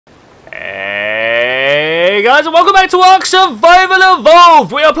guys, and welcome back to Ark Survival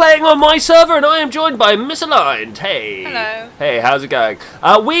Evolved! We are playing on my server, and I am joined by Misaligned. Hey! Hello. Hey, how's it going?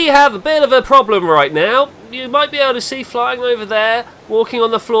 We have a bit of a problem right now. You might be able to see flying over there, walking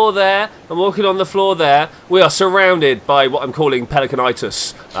on the floor there, and walking on the floor there. We are surrounded by what I'm calling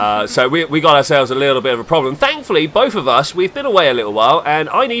pelicanitis. So we got ourselves a little bit of a problem. Thankfully, both of us, we've been away a little while, and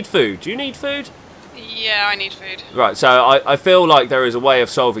I need food. Do you need food? Yeah, I need food. Right, so I feel like there is a way of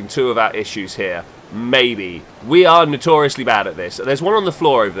solving two of our issues here. Maybe. We are notoriously bad at this. There's one on the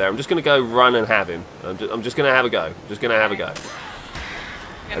floor over there. I'm just going to go run and have him. I'm just going to have a go.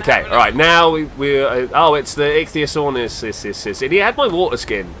 Okay, alright, now oh, it's the Ichthyosaurus. And he had my water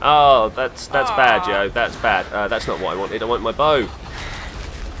skin. Oh, that's bad, Joe. That's bad. That's not what I wanted. I want my bow.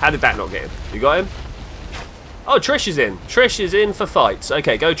 How did that not get him? You got him? Oh, Trish is in. Trish is in for fights.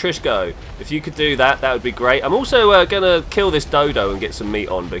 Okay, go Trish, go. If you could do that, that would be great. I'm also going to kill this dodo and get some meat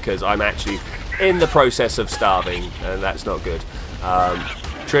on because I'm actually in the process of starving, and that's not good.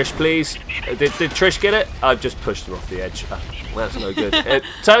 Trish, please. Did Trish get it? I've just pushed him off the edge. That's no good. It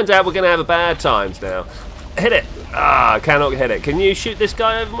turns out we're going to have a bad times now. Hit it. I cannot hit it. Can you shoot this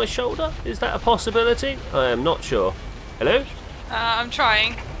guy over my shoulder? Is that a possibility? I am not sure. Hello? I'm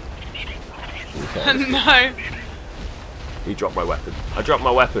trying. Okay. No. He dropped my weapon. I dropped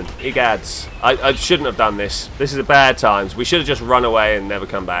my weapon. Egads. I shouldn't have done this. This is a bad times. We should have just run away and never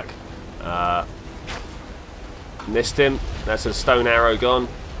come back. Missed him. That's a stone arrow gone.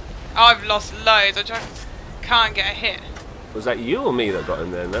 I've lost loads. I just can't get a hit. Was that you or me that got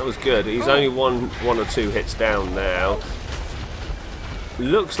him then? That was good. He's only one or two hits down now.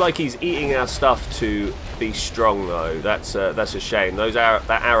 Looks like he's eating our stuff to be strong though. That's a shame.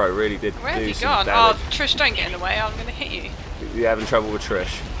 That arrow really did Where do have you some gone? damage. Oh, Trish, don't get in the way. I'm going to hit you. You're having trouble with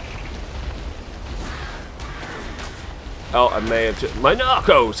Trish. Oh, I may have my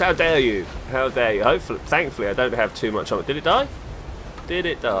knuckles! How dare you? How dare you? Hopefully, thankfully, I don't have too much on it. Did it die? Did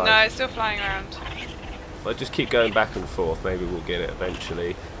it die? No, it's still flying around. If I just keep going back and forth, maybe we'll get it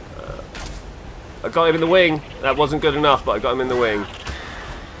eventually. I got him in the wing. That wasn't good enough, but I got him in the wing.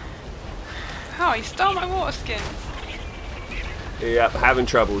 Oh, he stole my water skin. Yep, having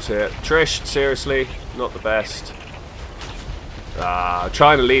troubles here. Trish, seriously, not the best.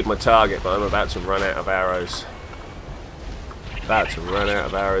 Trying to lead my target, but I'm about to run out of arrows. About to run out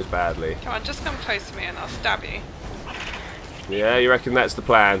of arrows badly. Come on, just come close to me and I'll stab you. Yeah, you reckon that's the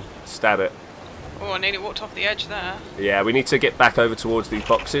plan? Stab it. Oh, I nearly walked off the edge there. Yeah, we need to get back over towards these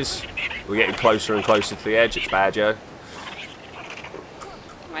boxes. We're getting closer and closer to the edge. It's bad, Joe.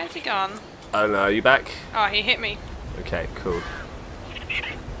 Where's he gone? I don't know. Are you back? Oh, he hit me. Okay, cool.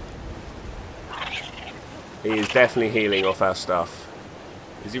 He is definitely healing off our stuff.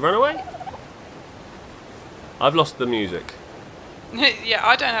 Is he run away? I've lost the music. Yeah,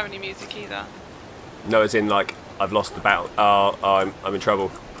 I don't have any music either. No, it's in like I've lost the battle. Oh, I'm in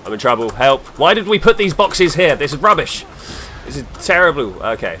trouble. I'm in trouble. Help! Why did we put these boxes here? This is rubbish. This is terrible.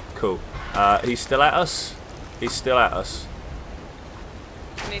 Okay, cool. He's still at us. He's still at us.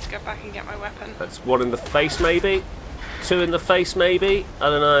 I need to go back and get my weapon. That's one in the face, maybe. Two in the face, maybe. I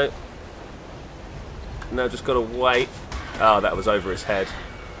don't know. No, just gotta wait. Oh, that was over his head.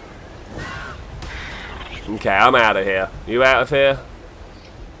 Okay, I'm out of here. You out of here?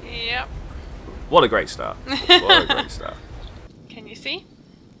 Yep. What a great start. What a great start. Can you see?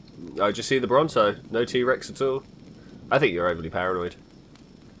 I just see the Bronto. No T-Rex at all. I think you're overly paranoid.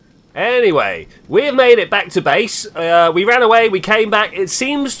 Anyway, we have made it back to base. We ran away, we came back. It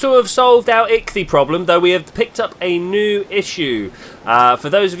seems to have solved our ichthy problem, though we have picked up a new issue. For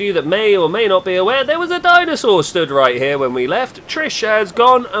those of you that may or may not be aware, there was a dinosaur stood right here when we left. Trish has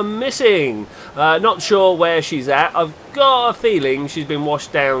gone missing. Not sure where she's at. I've got a feeling she's been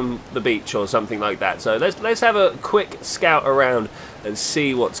washed down the beach or something like that. So let's have a quick scout around and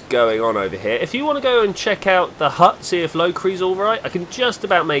see what's going on over here. If you want to go and check out the hut, see if Locre's alright, I can just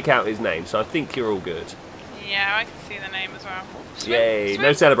about make out his name, so I think you're all good. Yeah, I can see the name as well. Swim, Yay, swim.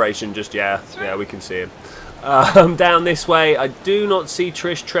 no celebration, just yeah, Swim. yeah, we can see him. Down this way, I do not see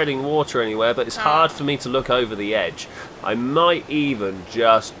Trish treading water anywhere, but it's hard for me to look over the edge. I might even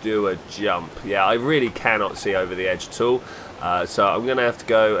just do a jump. Yeah, I really cannot see over the edge at all. So I'm going to have to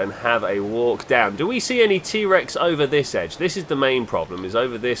go and have a walk down. Do we see any T-Rex over this edge? This is the main problem, is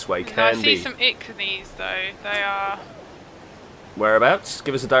over this way can I be. see some ichthys though. They are... Whereabouts?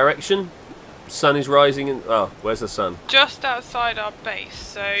 Give us a direction. Sun is rising in... Oh, where's the sun? just outside our base.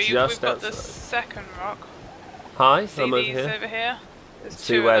 So we've got the second rock. Hi, See I'm over these here. over here? There's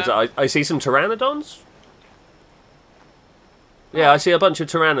See two where's of them. I see some pteranodons. Yeah, I see a bunch of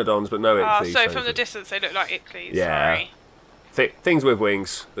pteranodons, but no ichthyes. So from the distance they look like ichthys. Yeah. Sorry. Things with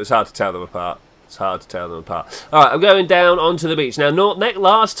wings. It's hard to tell them apart. It's hard to tell them apart. Alright, I'm going down onto the beach. Now, normally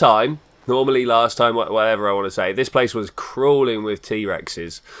last time, whatever I want to say, this place was crawling with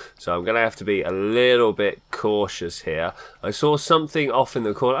T-Rexes. So I'm going to have to be a little bit cautious here. I saw something off in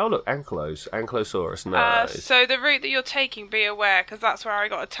the corner. Oh, look, Ankylosaurus. Nice. So the route that you're taking, be aware, because that's where I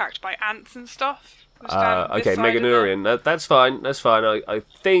got attacked by ants and stuff. Okay, Meganurian. That's fine. That's fine. I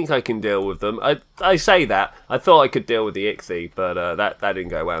think I can deal with them. I say that. I thought I could deal with the Ichthy, but that didn't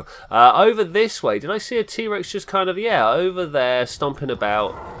go well. Over this way, did I see a T-Rex just kind of, yeah, over there, stomping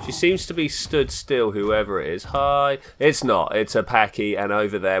about? She seems to be stood still, whoever it is. Hi. It's not. It's a Pachy, and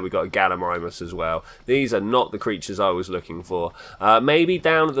over there we got a Gallimimus as well. These are not the creatures I was looking for. Maybe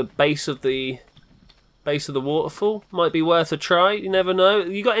down at the base of the waterfall might be worth a try. You never know.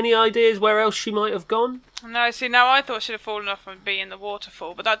 You got any ideas where else she might have gone? No, see, now I thought she'd have fallen off and be in the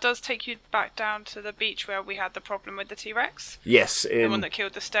waterfall, but that does take you back down to the beach where we had the problem with the T-Rex. Yes, the one that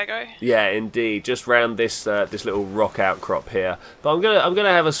killed the Stego. Yeah, indeed. Just round this this little rock outcrop here. But I'm gonna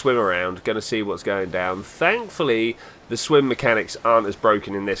have a swim around. Gonna see what's going down. Thankfully, the swim mechanics aren't as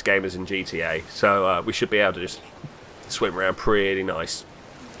broken in this game as in GTA, so we should be able to just swim around pretty nice.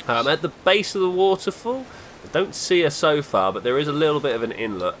 At the base of the waterfall, I don't see her so far, but there is a little bit of an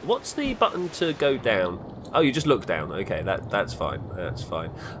inlet. What's the button to go down? Oh, you just look down. Okay, that's fine. That's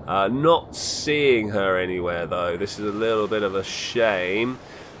fine. Not seeing her anywhere, though. This is a little bit of a shame.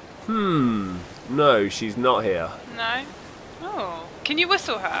 No, she's not here. No? Oh. Can you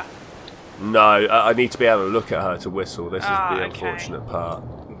whistle her? No, I need to be able to look at her to whistle. This is the unfortunate part.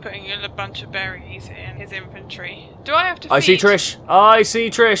 Putting in a bunch of berries in his inventory. Do I have to feed? I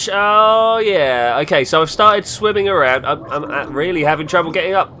see Trish. Oh, yeah. Okay, so I've started swimming around. I'm really having trouble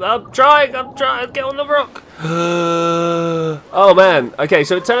getting up. I'm trying. Get on the rock. Oh, man. Okay,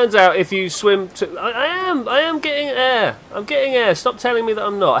 so it turns out if you swim to... I am getting air. I'm getting air. Stop telling me that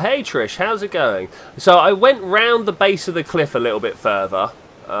I'm not. Hey, Trish, how's it going? So I went round the base of the cliff a little bit further.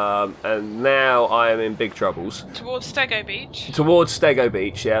 And now I am in big troubles. Towards Stego Beach? Towards Stego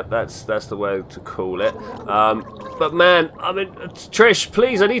Beach, yeah, that's the way to call it. But man, Trish,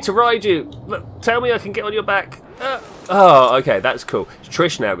 please, I need to ride you. Look, tell me I can get on your back. Oh, okay, that's cool. Is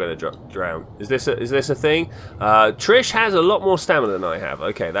Trish now going to drown? Is this a thing? Trish has a lot more stamina than I have.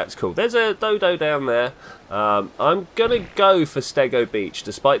 Okay, that's cool. There's a dodo down there. I'm going to go for Stego Beach,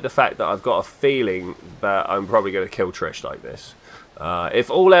 despite the fact that I've got a feeling that I'm probably going to kill Trish like this. If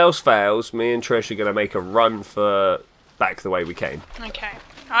all else fails, me and Trish are going to make a run for back the way we came. Okay.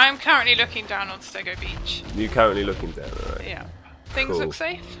 I'm currently looking down on Stego Beach. You're currently looking down, alright. Yeah. Things look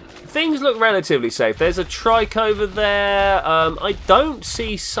safe? Things look relatively safe. There's a trike over there. I don't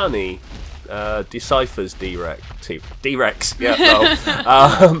see Sunny. Decipher's D-Rex. D-Rex,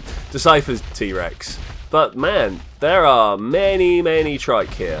 yeah, Decipher's T-Rex. But man, there are many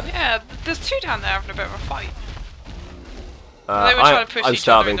trike here. Yeah, there's two down there having a bit of a fight. They were trying to push each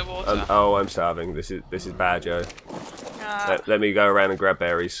other in the water. I'm starving. This is bad, Joe. Let me go around and grab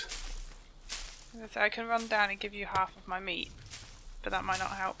berries. I can run down and give you half of my meat, but that might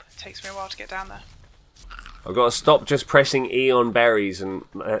not help. It takes me a while to get down there. I've got to stop just pressing E on berries and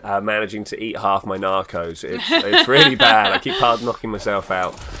managing to eat half my narcos. It's really bad. I keep hard knocking myself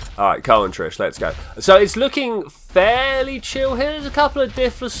out. Alright, come on, Trish, let's go. So it's looking fairly chill here. There's a couple of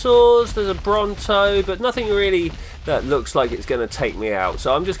Dilophosaurs, there's a Bronto, but nothing really that looks like it's going to take me out.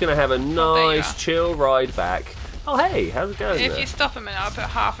 So I'm just going to have a nice, chill ride back. Oh, hey, how's it going If you stop a minute, I'll put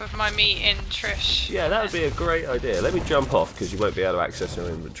half of my meat in Trish. Yeah, that would be a great idea. Let me jump off, because you won't be able to access your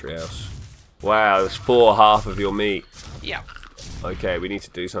inventory else. Wow, there's half of your meat. Yeah. Okay, we need to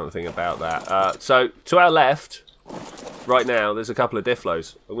do something about that. So, to our left, right now, there's a couple of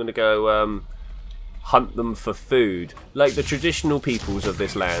Dilophosaurs. I'm going to go hunt them for food, like the traditional peoples of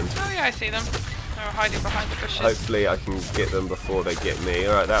this land. Oh yeah, I see them. They're hiding behind the bushes. Hopefully I can get them before they get me.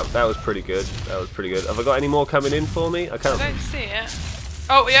 Alright, that was pretty good. That was pretty good. Have I got any more coming in for me? I don't see it.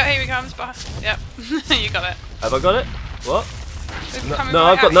 Oh, yeah, here he comes. Yep, you got it. Have I got it? What? No,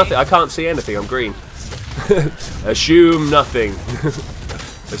 I've got nothing. I can't see anything. I'm green. Assume nothing.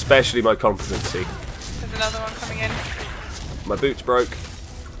 Especially my competency. There's another one coming in. My boots broke.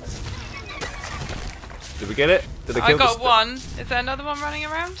 Did we get it? Did I kill got one. Is there another one running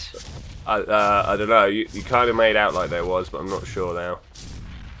around? I don't know. You kind of made out like there was, but I'm not sure now.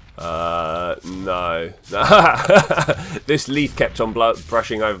 No. This leaf kept on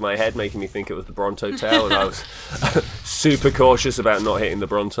brushing over my head, making me think it was the Bronto tail, and I was super cautious about not hitting the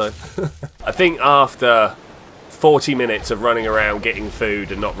Bronto. I think after 40 minutes of running around getting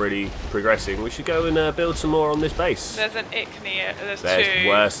food and not really progressing. We should go and build some more on this base. There's an Ichneus. There's There's two.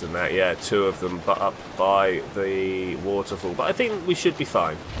 worse than that, yeah. 2 of them but up by the waterfall. But I think we should be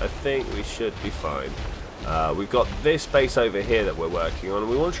fine. I think we should be fine. We've got this base over here that we're working on,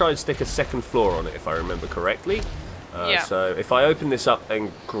 and we want to try and stick a 2nd floor on it, if I remember correctly. Yeah. So if I open this up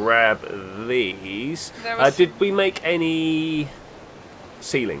and grab these, Was... did we make any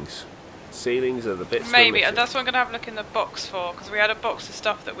ceilings? Ceilings are the bits. Maybe, and that's what I'm going to have a look in the box for, because we had a box of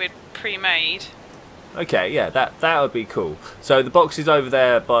stuff that we'd pre-made. Okay, yeah, that would be cool. So the box is over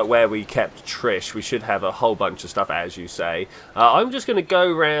there by where we kept Trish. We should have a whole bunch of stuff, as you say. I'm just going to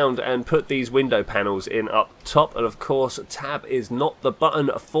go round and put these window panels in up top, and of course, tab is not the button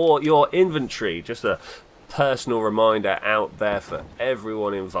for your inventory. Just a personal reminder out there for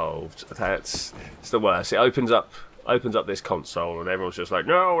everyone involved. It's the worst. It opens up this console and everyone's just like,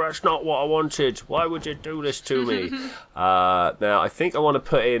 no, that's not what I wanted. Why would you do this to me? Now I think I want to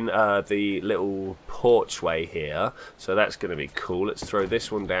put in the little porchway here, so that's going to be cool. Let's throw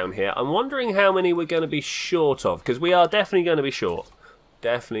this one down here. I'm wondering how many we're going to be short of, because we are definitely going to be short.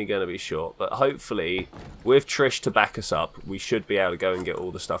 Definitely going to be short, but hopefully with Trish to back us up, we should be able to go and get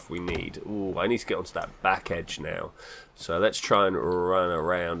all the stuff we need. Ooh, I need to get onto that back edge now. So let's try and run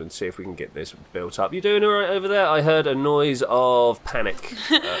around and see if we can get this built up. You doing all right over there? I heard a noise of panic.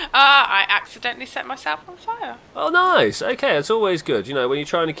 I accidentally set myself on fire. Oh, nice. Okay, it's always good. You know, when you're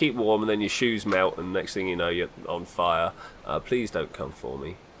trying to keep warm and then your shoes melt and next thing you know you're on fire. Please don't come for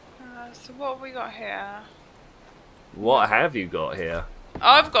me. So what have we got here? What have you got here?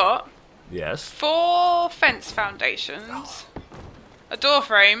 I've got Yes. 4 fence foundations, a door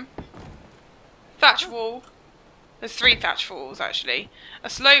frame, thatch wall. There's 3 thatch walls actually. A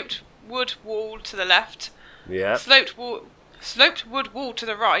sloped wood wall to the left. Yeah. Sloped wood wall to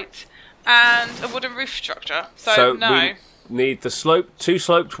the right, and a wooden roof structure. So no. We need the 2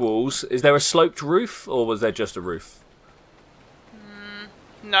 sloped walls. Is there a sloped roof, or was there just a roof?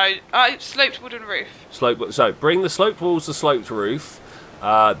 No, sloped wooden roof. So bring the sloped walls, the sloped roof.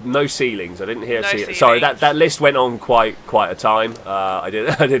 No ceilings. I didn't hear. No ceilings. Sorry, that list went on quite a time. I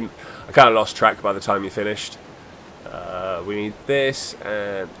kind of lost track by the time you finished. We need this,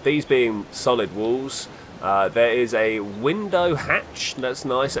 and these being solid walls. There is a window hatch. That's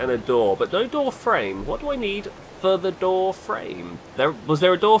nice, and a door, but no door frame. What do I need for the door frame? Was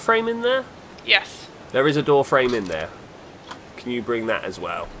there a door frame in there? Yes. There is a door frame in there. Can you bring that as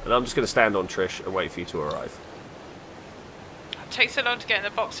well? And I'm just going to stand on Trish and wait for you to arrive. It takes so long to get in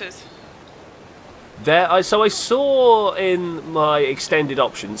the boxes. So I saw in my extended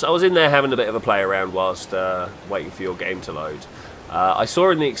options, I was in there having a bit of a play around whilst waiting for your game to load. I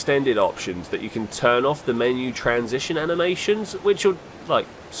saw in the extended options that you can turn off the menu transition animations, which will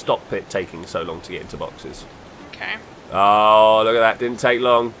stop it taking so long to get into boxes. Okay. Oh, look at that! Didn't take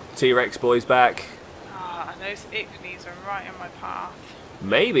long. T-Rex boy's back. Ah, and those Ichneus are right in my path.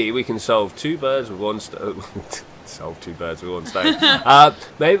 Maybe we can solve 2 birds with 1 stone. Solve 2 birds with 1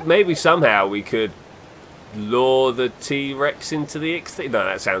 stone. Maybe somehow we could lure the T-Rex into the No,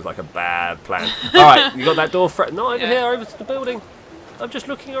 that sounds like a bad plan. Alright, you got that door No, over here, over to the building. I'm just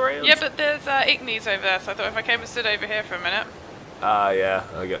looking around. Yeah, but there's Ichneus over there, so I thought if I came and stood over here for a minute. Yeah,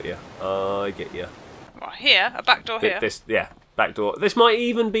 I get you. I get you. Well, here, a back door here. Back door. This might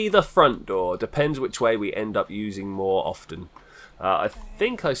even be the front door. Depends which way we end up using more often. I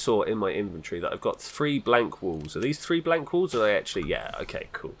think I saw in my inventory that I've got 3 blank walls. Are these 3 blank walls? Or are they actually... Yeah, okay,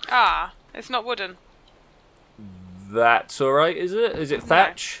 cool. Ah, it's not wooden. That's alright, is it? Is it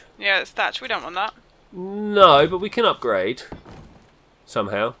thatch? No. Yeah, it's thatch. We don't want that. No, but we can upgrade.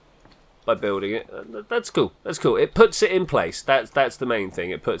 Somehow. By building it. That's cool. That's cool. It puts it in place. That's the main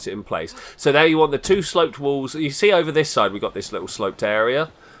thing. It puts it in place. So now you want the 2 sloped walls. You see over this side we've got this little sloped area.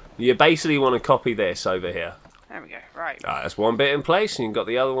 You basically want to copy this over here. There we go, right. Alright, that's 1 bit in place, and you've got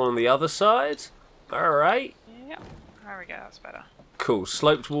the other one on the other side. Alright. Yep, there we go, that's better. Cool,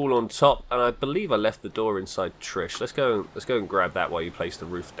 sloped wall on top, and I believe I left the door inside Trish. Let's go and grab that while you place the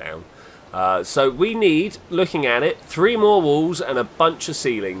roof down. So we need, looking at it, 3 more walls and a bunch of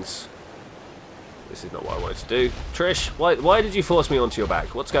ceilings. This is not what I wanted to do. Trish, why did you force me onto your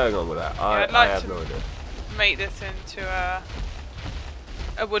back? What's going on with that? I have no idea. Make this into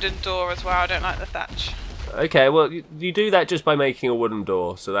a wooden door as well. I don't like the thatch. Okay, well, you do that just by making a wooden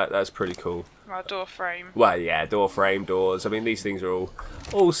door, so that's pretty cool. Well, door frame. Well, yeah, door frame, doors. I mean, these things are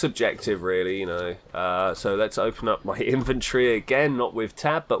all subjective, really, you know. So let's open up my inventory again, not with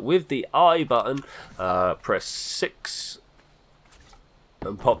tab, but with the I button. Press 6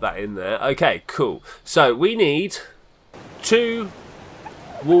 and pop that in there. Okay, cool. So we need 2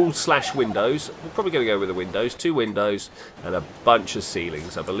 Walls/windows. We're probably going to go with the windows. 2 windows and a bunch of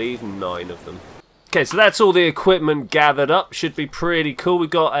ceilings. I believe 9 of them. Okay, so that's all the equipment gathered up. Should be pretty cool. We've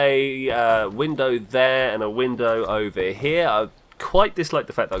got a window there and a window over here. I quite dislike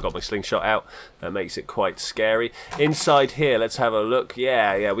the fact that I got my slingshot out. That makes it quite scary. Inside here, let's have a look.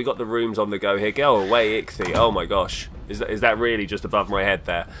 Yeah, we got the rooms on the go here. Go away, Ichthy. Oh my gosh. Is that really just above my head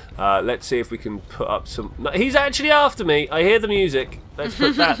there? Let's see if we can put up some... No, he's actually after me. I hear the music. Let's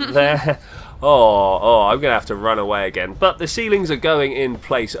put that there. Oh, I'm going to have to run away again. But the ceilings are going in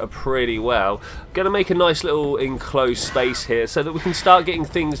place pretty well. Going to make a nice little enclosed space here so that we can start getting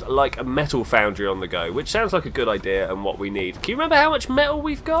things like a metal foundry on the go, which sounds like a good idea and what we need. Can you remember how much metal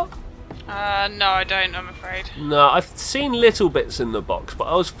we've got? No, I don't, I'm afraid. No, I've seen little bits in the box, but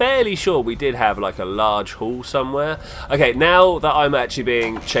I was fairly sure we did have like a large haul somewhere. Okay, now that I'm actually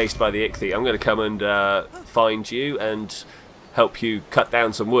being chased by the Ichthy, I'm going to come and find you and help you cut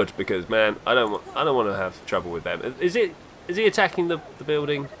down some wood, because man, I don't want to have trouble with them. Is he attacking the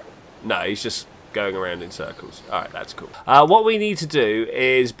building? No, he's just going around in circles. All right, that's cool. What we need to do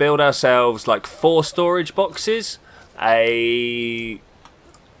is build ourselves like 4 storage boxes, a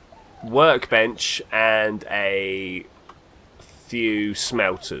workbench, and a few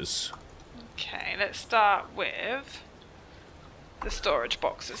smelters. Okay, let's start with the storage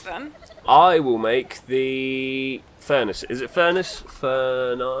boxes then. I will make the furnace. Is it furnace?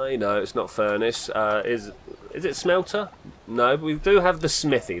 Furnace? No, it's not furnace. Is it smelter? No, we do have the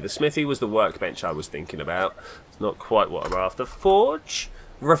smithy. The smithy was the workbench I was thinking about. It's not quite what I'm after. Forge?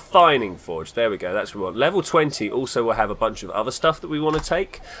 Refining forge. There we go. That's what we want. Level 20 also will have a bunch of other stuff that we want to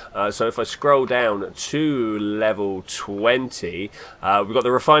take. So if I scroll down to level 20, we've got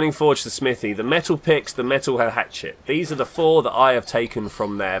the refining forge, the smithy, the metal picks, the metal hatchet. These are the 4 that I have taken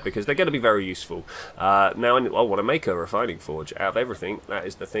from there because they're going to be very useful. Now I want to make a refining forge out of everything. That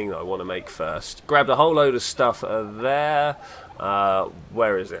is the thing that I want to make first. Grabbed a whole load of stuff there.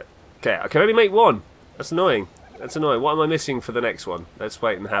 Where is it? Okay, I can only make 1. That's annoying. That's annoying. What am I missing for the next one? Let's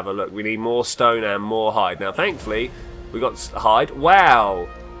wait and have a look. We need more stone and more hide. Now, thankfully, we got hide. Wow!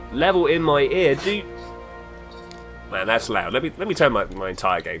 Level in my ear. Man, that's loud. Let me turn my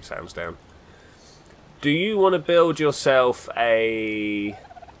entire game sounds down. Do you want to build yourself a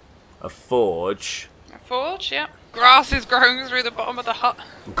forge? A forge, yeah. Grass is growing through the bottom of the hut.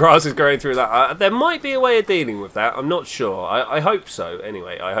 Grass is growing through that. There might be a way of dealing with that. I'm not sure. I hope so.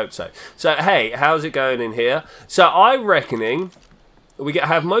 Anyway, I hope so. So, hey, how's it going in here? So, I'm reckoning we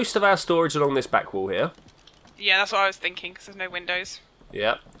have most of our storage along this back wall here. Yeah, that's what I was thinking, because there's no windows.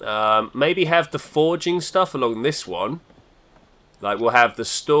 Yeah. Maybe have the forging stuff along this one. Like, we'll have the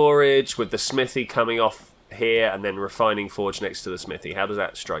storage with the smithy coming off here and then refining forge next to the smithy. How does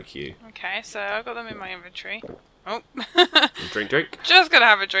that strike you? Okay, so I've got them in my inventory. Oh. Drink. Just gonna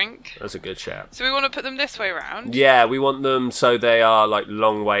have a drink. That's a good shout. So we want to put them this way around? Yeah, we want them so they are like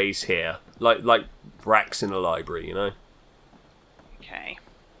long ways here. Like racks in a library, you know? Okay.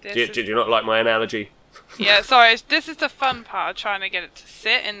 Do you not like my analogy? Yeah, sorry, this is the fun part, trying to get it to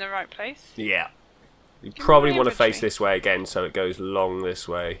sit in the right place. Yeah. You probably want to face this way again so it goes long this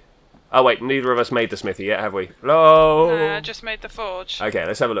way. Oh wait, neither of us made the smithy yet, have we? Hello? No, I just made the forge. Okay,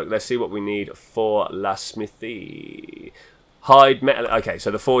 let's have a look. Let's see what we need for la smithy. Hide metal. Okay,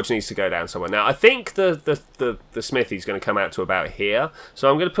 so the forge needs to go down somewhere. Now, I think the smithy's going to come out to about here. So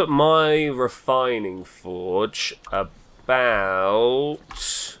I'm going to put my refining forge about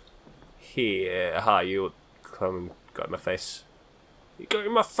here. Hi, you come and got in my face. You got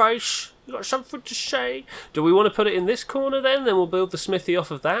in my face? You got something to say? Do we want to put it in this corner then? Then we'll build the smithy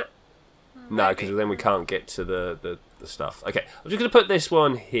off of that? No, because then we can't get to the stuff. Okay, I'm just going to put this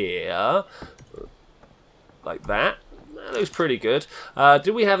one here. Like that. That looks pretty good.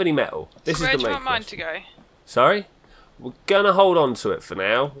 Do we have any metal? This is the main question. Where do you want mine to go? Sorry? We're going to hold on to it for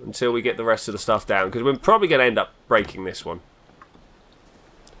now until we get the rest of the stuff down, because we're probably going to end up breaking this one.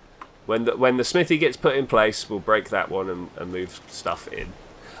 When the smithy gets put in place, we'll break that one and move stuff in.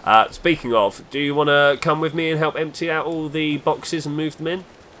 Speaking of, do you want to come with me and help empty out all the boxes and move them in?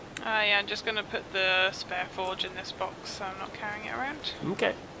 Yeah, I'm just going to put the spare forge in this box, so I'm not carrying it around.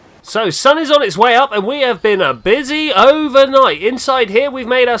 Okay. So, sun is on its way up, and we have been busy overnight. Inside here, we've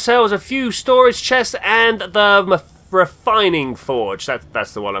made ourselves a few storage chests and the refining forge.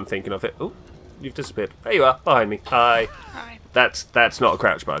 That's the one I'm thinking of. Oh, you've disappeared. There you are, behind me. Hi. Hi. That's not a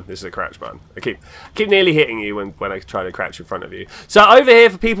crouch button. This is a crouch button. I keep nearly hitting you when I try to crouch in front of you. So over here,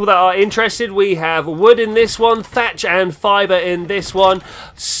 for people that are interested, we have wood in this one, thatch and fibre in this one,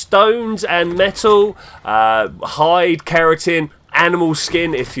 stones and metal, hide, keratin, animal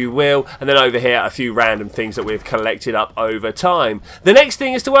skin, if you will, and then over here a few random things that we've collected up over time. The next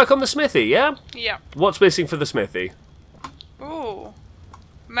thing is to work on the smithy, yeah? Yeah. What's missing for the smithy? Ooh.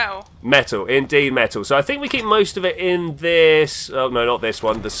 Metal. Metal, indeed metal. So I think we keep most of it in this... Oh, no, not this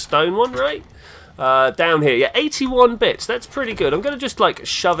one. The stone one, right? Down here, yeah, 81 bits. That's pretty good. I'm going to just, like,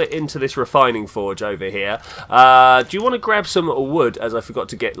 shove it into this refining forge over here. Do you want to grab some wood, as I forgot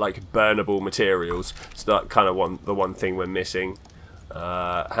to get, like, burnable materials? So that kind of the one thing we're missing.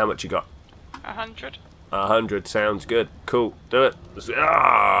 How much you got? 100. 100, sounds good. Cool, do it.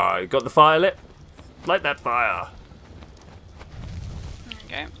 Ah, you got the fire lit? Light that fire.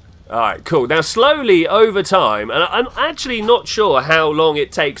 Okay. Alright, cool. Now, slowly, over time, and I'm actually not sure how long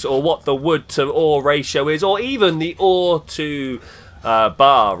it takes or what the wood to ore ratio is, or even the ore to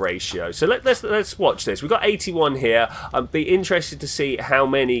bar ratio. So let's watch this. We've got 81 here. I'd be interested to see how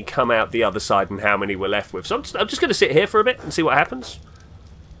many come out the other side and how many we're left with. So I'm just going to sit here for a bit and see what happens.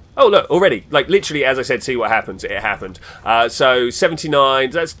 Oh, look, already. Like, literally, as I said, see what happens. It happened. So,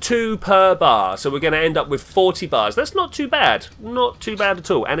 79, that's 2 per bar. So, we're going to end up with 40 bars. That's not too bad. Not too bad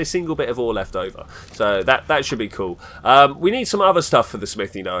at all. And a single bit of ore left over. So, that should be cool. We need some other stuff for the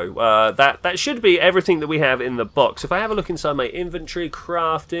smithy, though. That should be everything that we have in the box. If I have a look inside my inventory,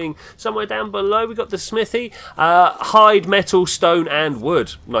 crafting, somewhere down below, we've got the smithy. Hide, metal, stone, and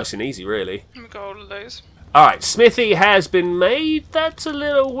wood. Nice and easy, really. We've got all of those. Alright, smithy has been made. That's a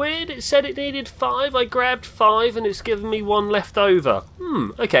little weird. It said it needed 5. I grabbed 5 and it's given me 1 left over.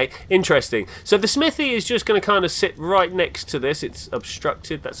 Okay, interesting. So the smithy is just going to kind of sit right next to this. It's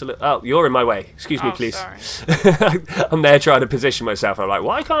obstructed. That's a little... Oh, you're in my way. Excuse me, please. Sorry. I'm there trying to position myself. I'm like,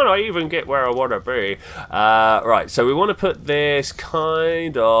 why can't I even get where I want to be? Right, so we want to put this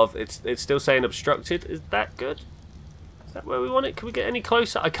kind of... It's still saying obstructed. Is that good? Is that where we want it? Can we get any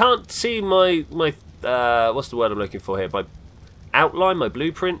closer? I can't see my what's the word I'm looking for here? My outline, my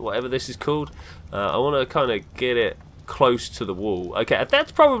blueprint, whatever this is called. I want to kind of get it close to the wall. Okay,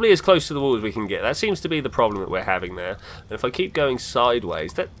 that's probably as close to the wall as we can get. That seems to be the problem that we're having there. And if I keep going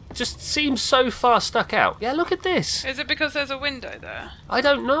sideways, that just seems so far stuck out. Yeah, look at this. Is it because there's a window there? I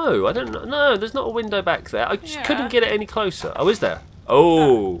don't know. I don't know. No, there's not a window back there. I just couldn't get it any closer. Oh, is there?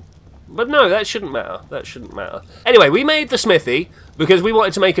 Oh. But no, that shouldn't matter. That shouldn't matter. Anyway, we made the smithy because we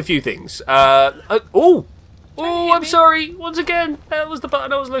wanted to make a few things. Oh, I'm sorry. Once again, that was the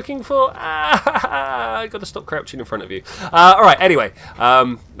button I was looking for. I got to stop crouching in front of you. All right. Anyway,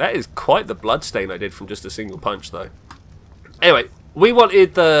 that is quite the blood stain I did from just a single punch, though. Anyway. We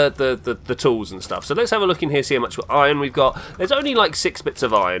wanted the tools and stuff, so let's have a look in here, see how much iron we've got. There's only like 6 bits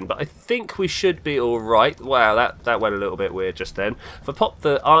of iron, but I think we should be alright. Wow, that went a little bit weird just then. If I pop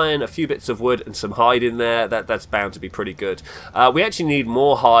the iron, a few bits of wood and some hide in there, that's bound to be pretty good. We actually need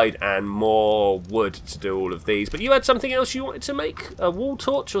more hide and more wood to do all of these, but you had something else you wanted to make? A wall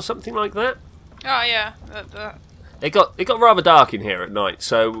torch or something like that? Oh, yeah. It got rather dark in here at night,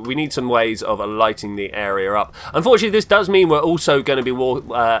 so we need some ways of lighting the area up. Unfortunately, this does mean we're also going to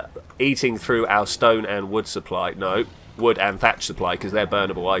be eating through our stone and wood supply. No, wood and thatch supply, because they're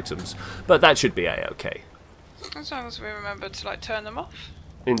burnable items. But that should be a-okay. As long as we remember to, like, turn them off.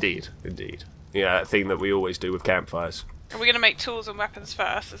 Indeed, indeed. Yeah, that thing that we always do with campfires. Are we going to make tools and weapons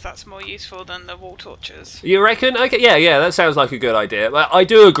first, as that's more useful than the wall torches? You reckon? Okay, yeah, that sounds like a good idea. I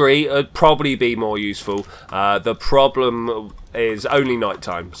do agree, it'd probably be more useful. The problem is only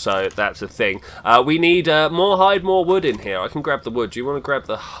nighttime, so that's a thing. We need more hide, more wood in here. I can grab the wood. Do you want to grab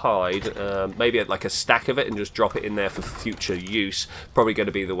the hide? Maybe like a stack of it and just drop it in there for future use. Probably going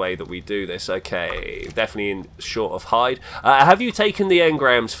to be the way that we do this. Okay, definitely in short of hide. Have you taken the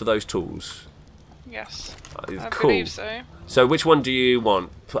engrams for those tools? Yes. Cool. I believe so. So which one do you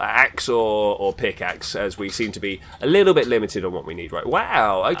want? Axe or pickaxe, as we seem to be a little bit limited on what we need, right?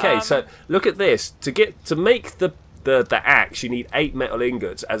 Wow, okay, so look at this. To make the axe, you need 8 metal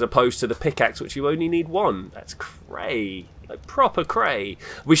ingots, as opposed to the pickaxe, which you only need 1. That's cray. Like, proper cray.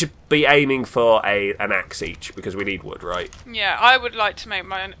 We should be aiming for an axe each, because we need wood, right? Yeah, I would like to make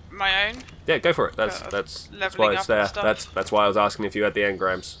my own. Yeah, go for it. That's why it's there. That's why I was asking if you had the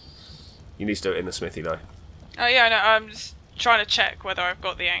engrams. You need to do it in the smithy, though. Oh yeah, no, I'm just trying to check whether I've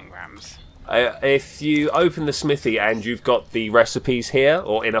got the engrams. If you open the smithy and you've got the recipes here,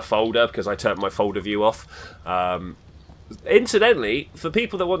 or in a folder, because I turned my folder view off. Incidentally, for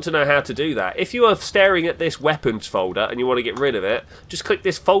people that want to know how to do that, if you are staring at this weapons folder and you want to get rid of it, just click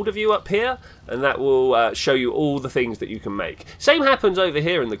this folder view up here, and that will show you all the things that you can make. Same happens over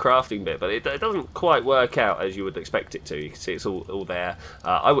here in the crafting bit, but it doesn't quite work out as you would expect it to. You can see it's all there.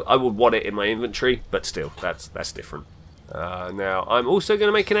 I would want it in my inventory, but still, that's different. Now, I'm also going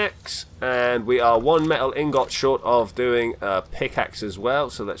to make an axe, and we are 1 metal ingot short of doing a pickaxe as well,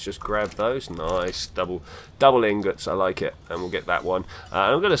 so let's just grab those. Nice, double ingots, I like it, and we'll get that one.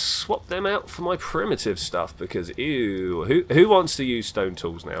 And I'm going to swap them out for my primitive stuff, because, ew, who wants to use stone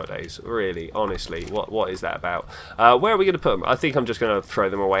tools nowadays? Really, honestly, what is that about? Where are we going to put them? I think I'm just going to throw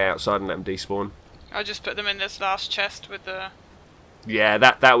them away outside and let them despawn. I'll just put them in this last chest with the... Yeah,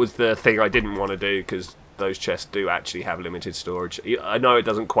 that was the thing I didn't want to do, because those chests do actually have limited storage. I know it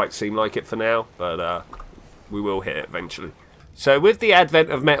doesn't quite seem like it for now, but we will hit it eventually. So with the advent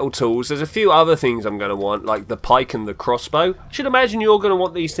of metal tools, there's a few other things I'm going to want, like the pike and the crossbow. I should imagine you're going to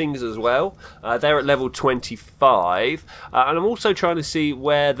want these things as well. They're at level 25. And I'm also trying to see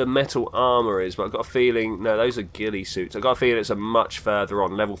where the metal armor is, but I've got a feeling... No, those are ghillie suits. I've got a feeling it's a much further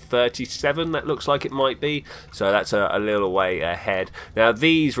on. Level 37, that looks like it might be. So that's a little way ahead. Now,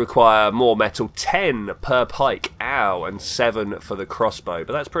 these require more metal. 10 per pike. Ow. And 7 for the crossbow.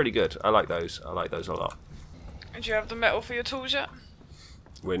 But that's pretty good. I like those. I like those a lot. Do you have the metal for your tools yet?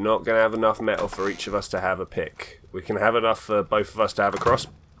 We're not going to have enough metal for each of us to have a pick. We can have enough for both of us to have a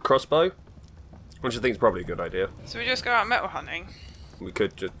crossbow, which I think is probably a good idea. So we just go out metal hunting? We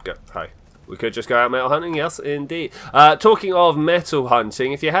could just go... Hi. We could just go out metal hunting, yes, indeed. Talking of metal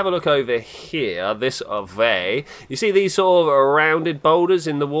hunting, if you have a look over here, this way, you see these sort of rounded boulders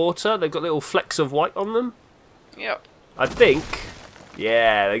in the water? They've got little flecks of white on them? Yep. I think...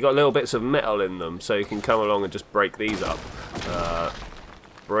 Yeah, they got little bits of metal in them, so you can come along and just break these up.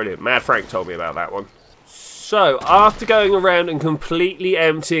 Brilliant. Mad Frank told me about that one. So, after going around and completely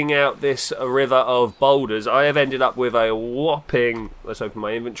emptying out this river of boulders, I have ended up with a whopping, let's open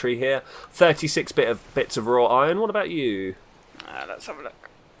my inventory here, 36 bits of raw iron. What about you? Let's have a look.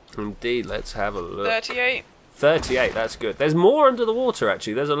 Indeed, let's have a look. 38. 38, that's good. There's more under the water,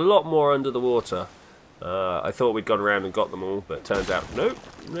 actually. There's a lot more under the water. I thought we'd gone around and got them all, but it turns out, nope,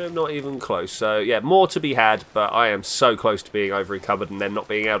 not even close. So, yeah, more to be had, but I am so close to being over-encumbered and then not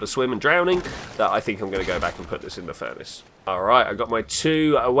being able to swim and drowning that I think I'm going to go back and put this in the furnace. Alright, I got my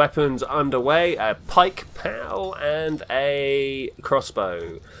 2 weapons underway, a pike pal and a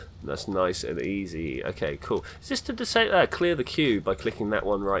crossbow. That's nice and easy. Okay, cool. Is this to clear the queue by clicking that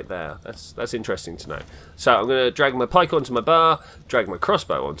one right there? That's interesting to know. So I'm going to drag my pike onto my bar, drag my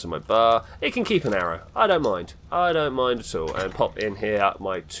crossbow onto my bar. It can keep an arrow. I don't mind. I don't mind at all. And pop in here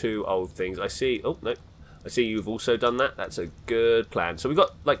my 2 old things. I see... Oh, no. I see you've also done that. That's a good plan. So we've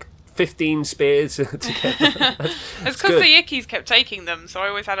got, like... 15 spears together. It's because the Yickies kept taking them, so I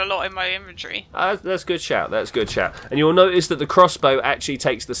always had a lot in my inventory. That's a good shout, that's a good shout. And you'll notice that the crossbow actually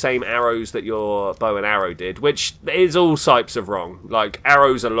takes the same arrows that your bow and arrow did, which is all types of wrong. Like,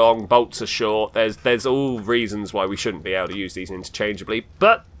 arrows are long, bolts are short, there's all reasons why we shouldn't be able to use these interchangeably,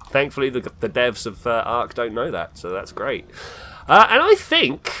 but thankfully the devs of Ark don't know that, so that's great. And I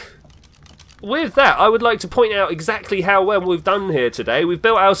think... With that, I would like to point out exactly how well we've done here today. We've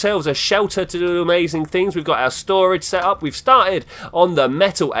built ourselves a shelter to do amazing things. We've got our storage set up. We've started on the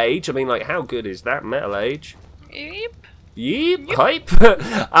metal age. I mean, like, how good is that metal age? Yep. Yep, hype.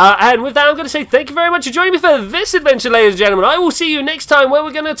 And with that, I'm going to say thank you very much for joining me for this adventure, ladies and gentlemen. I will see you next time where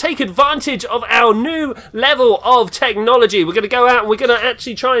we're going to take advantage of our new level of technology. We're going to go out and we're going to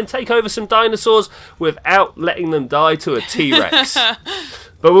actually try and take over some dinosaurs without letting them die to a T-Rex.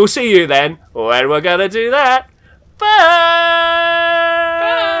 But we'll see you then when we're going to do that.